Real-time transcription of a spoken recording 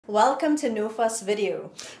Welcome to No Fuss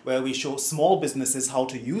Video, where we show small businesses how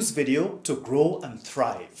to use video to grow and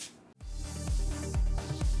thrive.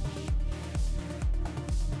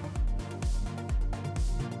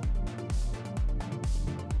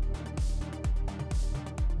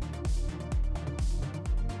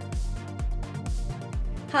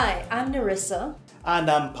 Hi, I'm Narissa.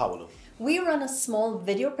 And I'm Paolo. We run a small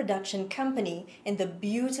video production company in the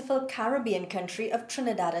beautiful Caribbean country of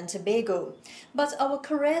Trinidad and Tobago. But our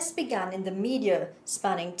careers began in the media,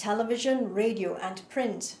 spanning television, radio, and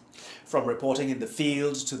print. From reporting in the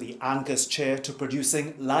field to the anchor's chair to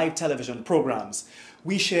producing live television programs,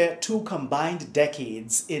 we share two combined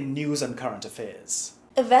decades in news and current affairs.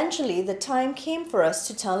 Eventually, the time came for us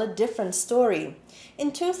to tell a different story.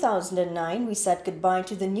 In 2009, we said goodbye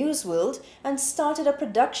to the news world and started a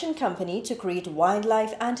production company to create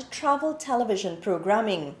wildlife and travel television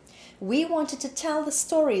programming. We wanted to tell the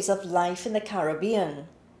stories of life in the Caribbean.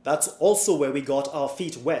 That's also where we got our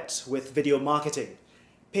feet wet with video marketing.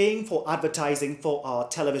 Paying for advertising for our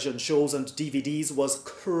television shows and DVDs was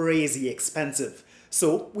crazy expensive.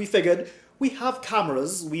 So we figured, we have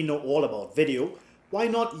cameras, we know all about video. Why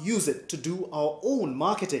not use it to do our own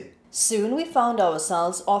marketing? Soon we found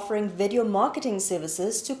ourselves offering video marketing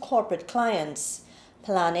services to corporate clients.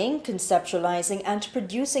 Planning, conceptualizing and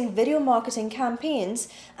producing video marketing campaigns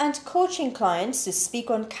and coaching clients to speak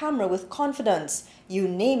on camera with confidence. You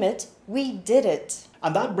name it, we did it.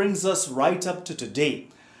 And that brings us right up to today.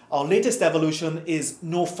 Our latest evolution is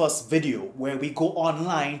No Fuss Video, where we go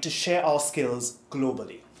online to share our skills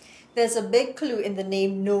globally. There's a big clue in the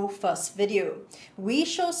name No Fuss Video. We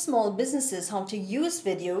show small businesses how to use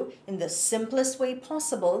video in the simplest way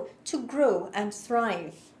possible to grow and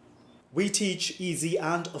thrive. We teach easy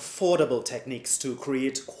and affordable techniques to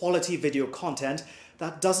create quality video content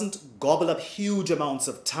that doesn't gobble up huge amounts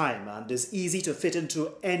of time and is easy to fit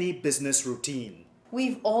into any business routine.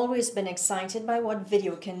 We've always been excited by what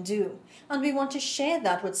video can do, and we want to share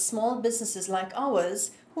that with small businesses like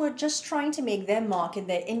ours who are just trying to make their mark in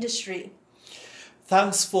their industry.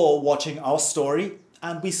 Thanks for watching our story,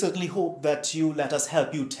 and we certainly hope that you let us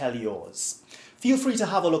help you tell yours. Feel free to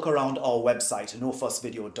have a look around our website,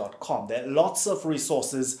 nofussvideo.com. There are lots of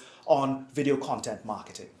resources on video content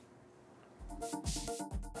marketing.